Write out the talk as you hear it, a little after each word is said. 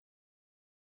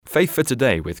Faith for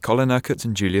Today with Colin Urquhart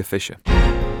and Julia Fisher.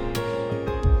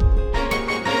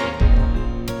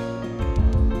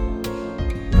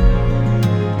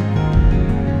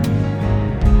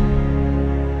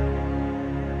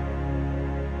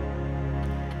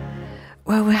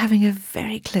 Well, we're having a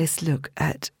very close look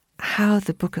at how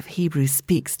the book of Hebrews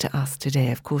speaks to us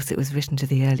today. Of course, it was written to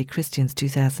the early Christians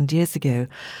 2,000 years ago.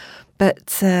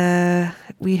 But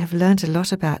we have learned a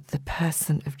lot about the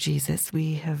person of Jesus.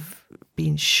 We have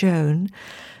been shown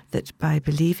that by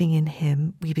believing in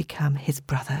him, we become his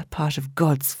brother, part of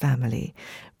God's family.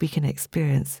 We can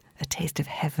experience a taste of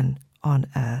heaven on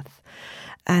earth.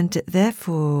 And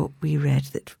therefore, we read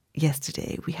that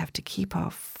yesterday we have to keep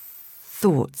our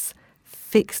thoughts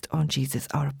fixed on Jesus,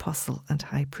 our apostle and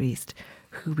high priest,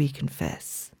 who we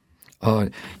confess. Oh,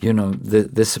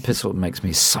 this epistle makes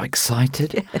me so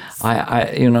excited. Yes.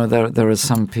 There are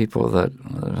some people that,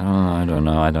 I don't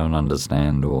know, I don't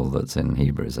understand all that's in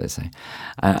Hebrews, they say.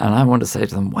 And I want to say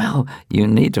to them, well, you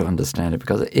need to understand it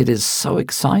because it is so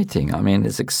exciting. I mean,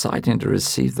 it's exciting to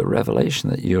receive the revelation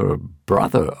that you're a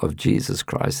brother of Jesus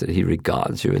Christ, that he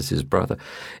regards you as his brother.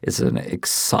 It's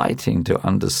exciting to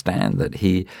understand that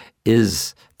he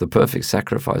is the perfect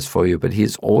sacrifice for you, but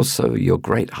he's also your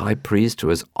great high priest who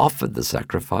has offered the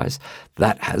sacrifice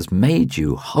that has made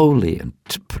you holy and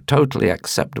totally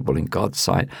acceptable in God's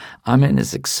sight. I mean,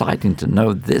 it's exciting to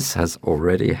know this has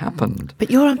already happened. But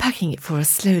you're unpacking it for us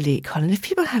slowly, Colin. If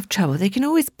people have trouble, they can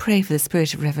always pray for the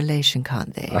spirit of revelation,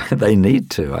 can't they? They need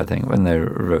to, I think, when they're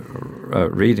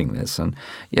reading this. And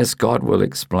yes, God will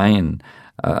explain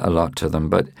a lot to them,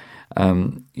 but,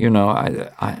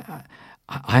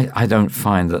 I don't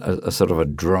find that a sort of a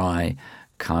dry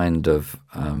kind of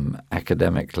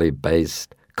academically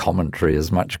based commentary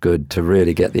is much good to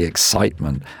really get the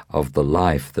excitement of the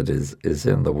life that is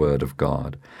in the Word of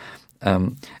God.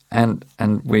 And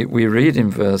we read in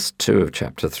verse 2 of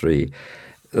chapter 3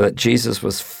 that Jesus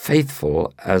was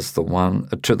faithful as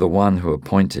to the one who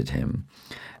appointed him.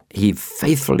 He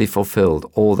faithfully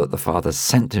fulfilled all that the Father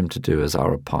sent him to do as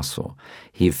our apostle.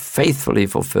 He faithfully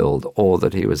fulfilled all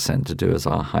that he was sent to do as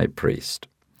our high priest.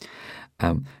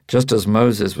 Just as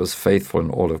Moses was faithful in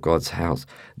all of God's house,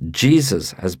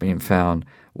 Jesus has been found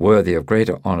worthy of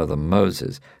greater honor than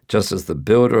Moses, just as the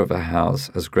builder of a house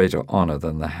has greater honor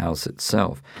than the house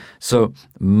itself. So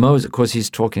Moses, of course, he's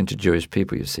talking to Jewish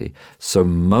people, you see. So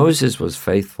Moses was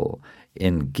faithful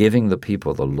in giving the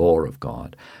people the law of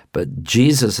God. But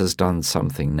Jesus has done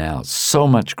something now so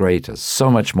much greater, so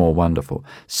much more wonderful,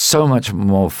 so much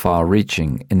more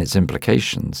far-reaching in its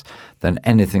implications than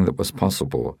anything that was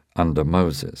possible under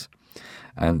Moses.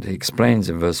 And he explains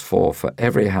in verse 4, for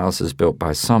every house is built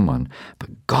by someone, but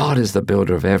God is the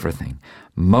builder of everything.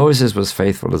 Moses was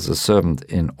faithful as a servant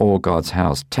in all God's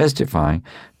house, testifying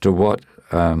to what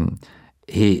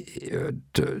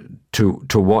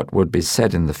to what would be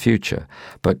said in the future.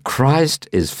 But Christ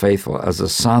is faithful as a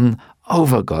son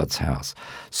over God's house.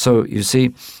 So you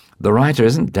see, the writer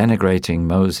isn't denigrating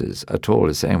Moses at all.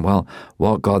 He's saying, well,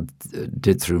 what God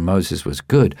did through Moses was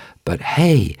good, but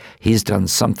hey, he's done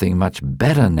something much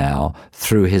better now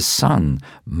through his son.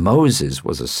 Moses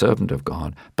was a servant of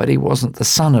God, but he wasn't the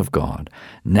son of God.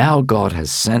 Now God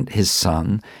has sent his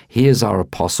son. He is our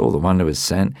apostle, the one who is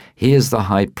sent. He is the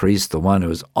high priest, the one who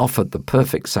has offered the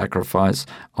perfect sacrifice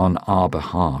on our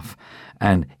behalf.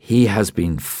 And he has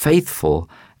been faithful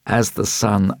as the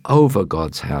son over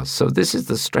God's house. So this is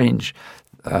the strange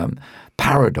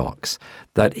paradox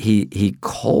that he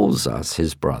calls us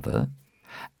his brother,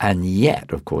 and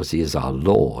yet, of course, he is our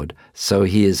Lord, so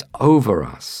he is over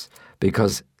us,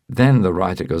 because then the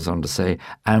writer goes on to say,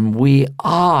 and we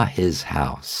are his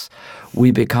house.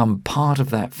 We become part of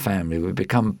that family. We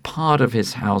become part of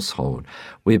his household.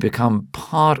 We become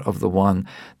part of the one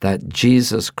that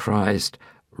Jesus Christ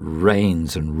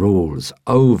reigns and rules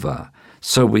over.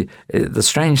 So the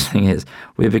strange thing is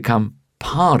we become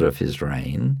part of his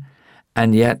reign,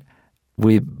 and yet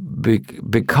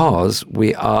because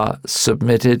we are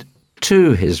submitted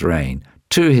to his reign,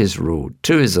 to his rule,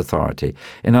 to his authority.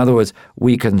 In other words,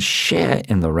 we can share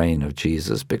in the reign of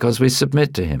Jesus because we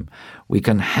submit to him. We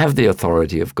can have the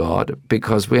authority of God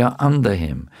because we are under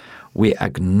him. We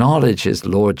acknowledge his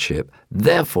lordship,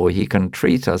 therefore he can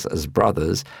treat us as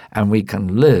brothers, and we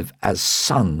can live as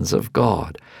sons of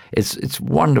God. It's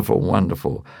wonderful,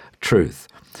 wonderful truth.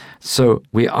 So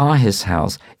we are his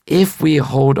house if we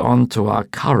hold on to our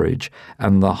courage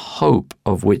and the hope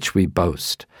of which we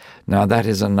boast. Now that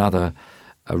is a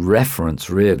reference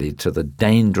really to the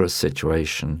dangerous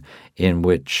situation in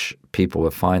which people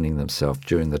were finding themselves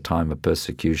during the time of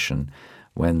persecution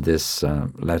when this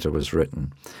letter was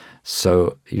written.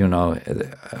 So,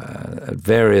 at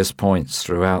various points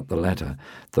throughout the letter,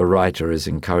 the writer is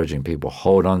encouraging people,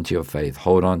 hold on to your faith,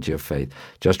 hold on to your faith.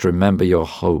 Just remember your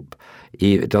hope.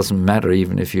 It doesn't matter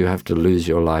even if you have to lose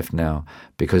your life now,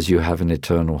 because you have an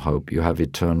eternal hope. You have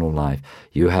eternal life.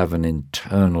 You have an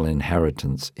eternal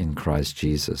inheritance in Christ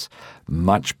Jesus.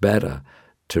 Much better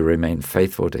to remain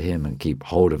faithful to him and keep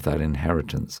hold of that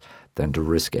inheritance than to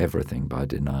risk everything by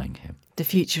denying him. The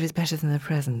future is better than the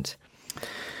present.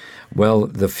 Well,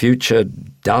 the future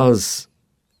does.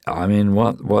 I mean,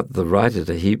 what the writer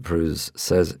to Hebrews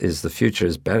says is the future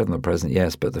is better than the present,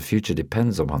 yes, but the future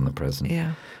depends upon the present.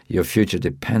 Yeah. Your future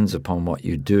depends upon what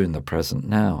you do in the present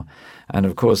now. And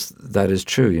of course, that is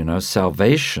true.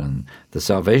 Salvation, the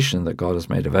salvation that God has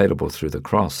made available through the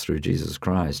cross, through Jesus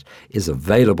Christ, is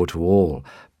available to all,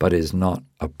 but is not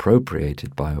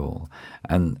appropriated by all.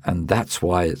 And that's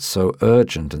why it's so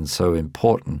urgent and so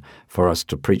important for us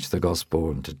to preach the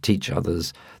gospel and to teach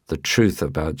others the truth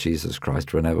about Jesus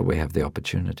Christ whenever we have the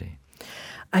opportunity.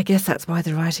 I guess that's why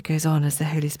the writer goes on, as the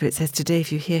Holy Spirit says, today,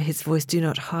 if you hear his voice, do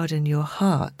not harden your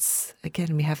hearts.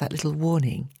 Again, we have that little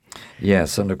warning.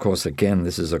 Yes, and of course, again,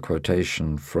 this is a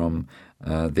quotation from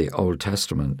the Old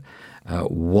Testament.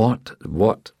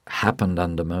 What happened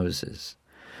under Moses,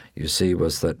 you see,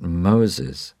 was that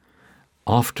Moses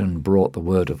often brought the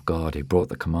word of God, he brought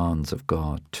the commands of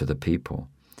God to the people,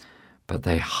 but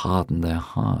they hardened their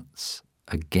hearts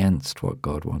against what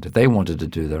God wanted. They wanted to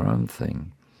do their own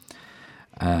thing.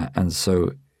 And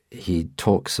so he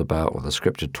talks about, or the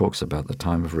scripture talks about, the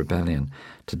time of rebellion.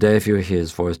 Today, if you hear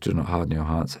his voice, do not harden your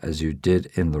hearts as you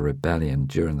did in the rebellion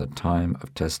during the time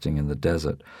of testing in the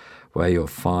desert, where your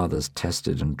fathers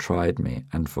tested and tried me,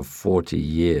 and for 40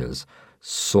 years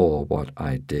saw what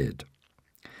I did.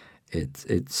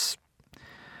 It's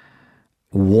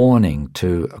warning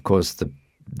to, of course,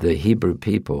 the Hebrew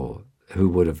people who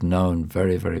would have known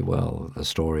very, very well the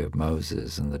story of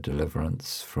Moses and the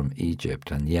deliverance from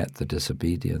Egypt, and yet the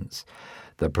disobedience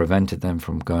that prevented them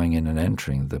from going in and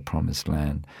entering the promised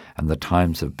land, and the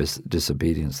times of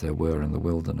disobedience there were in the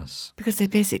wilderness. Because they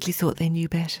basically thought they knew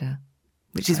better,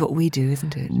 which is what we do,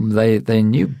 isn't it? They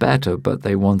knew better, but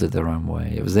they wanted their own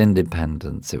way. It was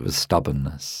independence, it was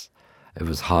stubbornness, it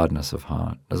was hardness of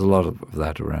heart. There's a lot of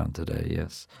that around today,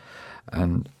 yes.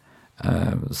 And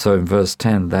so in verse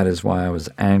 10, that is why I was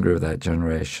angry with that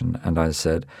generation, and I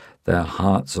said, their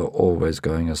hearts are always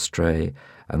going astray,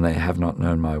 and they have not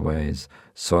known my ways.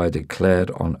 So I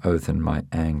declared on oath in my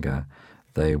anger,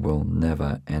 they will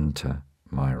never enter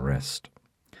my rest.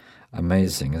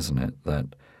 Amazing, isn't it,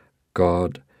 that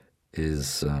God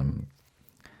is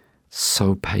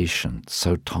so patient,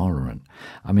 so tolerant.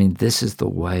 I mean, this is the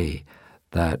way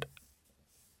that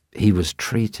he was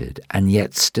treated, and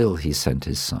yet still he sent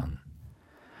his son.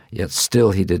 Yet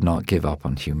still he did not give up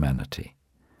on humanity.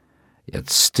 Yet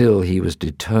still he was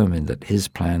determined that his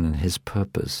plan and his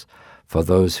purpose for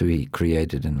those who he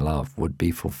created in love would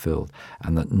be fulfilled,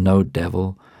 and that no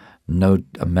devil, no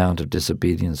amount of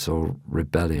disobedience or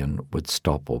rebellion would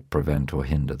stop or prevent or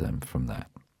hinder them from that.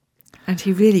 And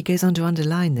he really goes on to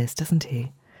underline this, doesn't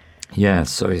he?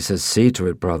 Yes, so he says, see to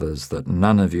it, brothers, that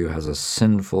none of you has a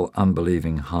sinful,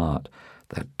 unbelieving heart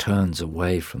that turns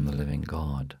away from the living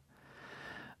God.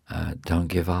 Don't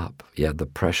give up. Yeah, the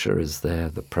pressure is there,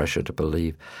 the pressure to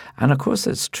believe. And of course,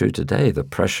 it's true today. The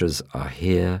pressures are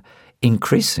here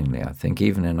increasingly, I think,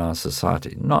 even in our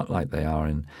society, not like they are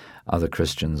in other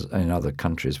Christians, in other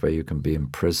countries where you can be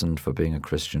imprisoned for being a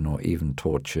Christian or even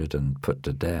tortured and put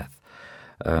to death.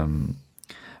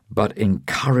 But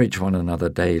encourage one another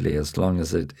daily as long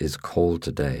as it is called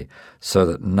today, so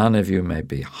that none of you may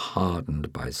be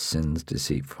hardened by sin's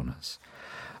deceitfulness.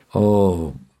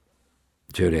 Oh,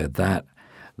 Julia,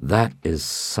 that is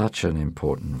such an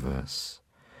important verse.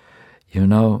 You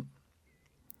know,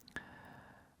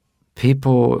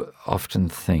 people often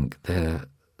think their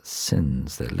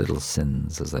sins, their little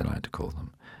sins, as they like to call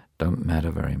them, don't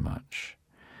matter very much.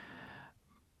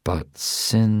 But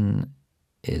sin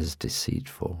is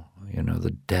deceitful. You know,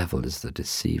 the devil is the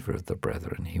deceiver of the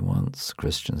brethren. He wants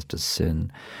Christians to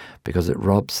sin because it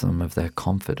robs them of their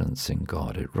confidence in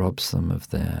God. It robs them of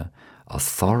their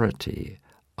authority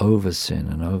over sin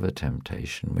and over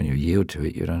temptation. When you yield to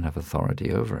it, you don't have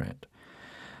authority over it.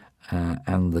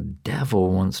 And the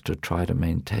devil wants to try to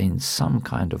maintain some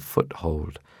kind of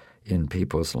foothold in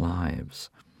people's lives.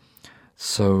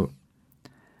 So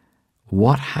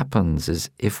what happens is,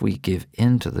 if we give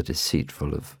in to the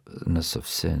deceitfulness of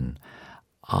sin,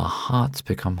 our hearts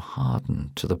become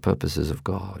hardened to the purposes of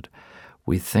God.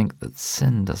 We think that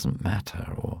sin doesn't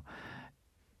matter, or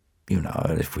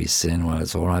if we sin, well,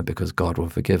 it's all right because God will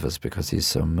forgive us because he's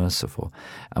so merciful.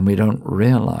 And we don't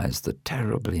realize the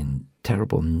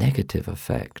terrible negative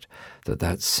effect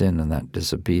that sin and that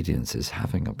disobedience is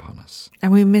having upon us.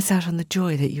 And we miss out on the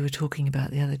joy that you were talking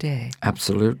about the other day.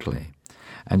 Absolutely.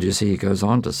 And you see, he goes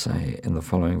on to say in the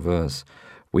following verse,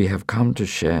 we have come to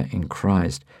share in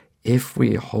Christ if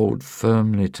we hold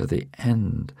firmly to the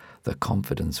end the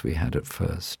confidence we had at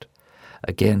first.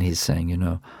 Again, he's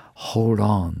saying, hold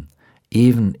on,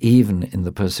 even in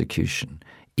the persecution,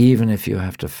 even if you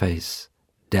have to face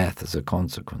death as a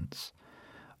consequence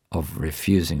of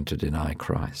refusing to deny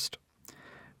Christ.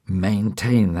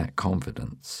 Maintain that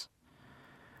confidence,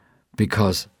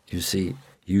 because, you see,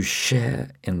 you share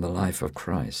in the life of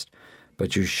Christ,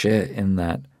 but you share in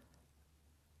that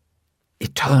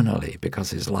eternally, because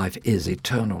his life is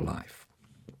eternal life.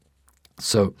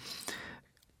 So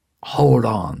hold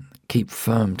on, keep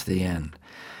firm to the end.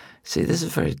 See, this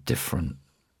is very different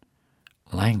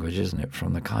language, isn't it,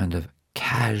 from the kind of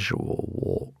casual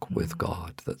walk with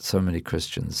God that so many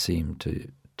Christians seem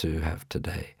to have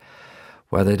today,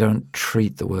 where they don't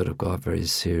treat the Word of God very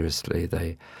seriously.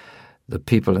 The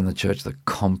people in the church that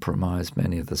compromise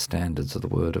many of the standards of the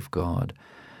Word of God,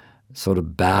 sort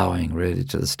of bowing really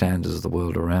to the standards of the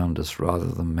world around us rather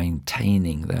than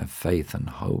maintaining their faith and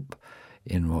hope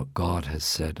in what God has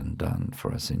said and done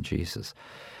for us in Jesus.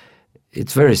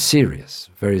 It's very serious,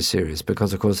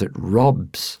 because, of course, it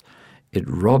robs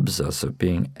us of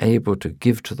being able to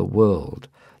give to the world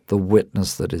the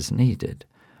witness that is needed.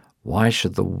 Why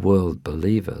should the world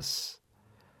believe us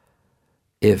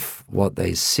if what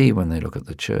they see when they look at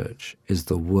the church is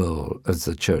the world, as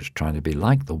the church trying to be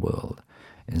like the world,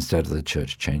 instead of the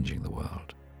church changing the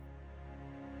world?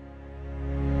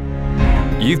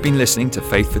 You've been listening to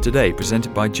Faith for Today,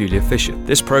 presented by Julia Fisher.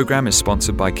 This program is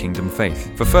sponsored by Kingdom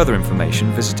Faith. For further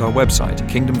information, visit our website,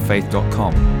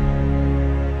 kingdomfaith.com.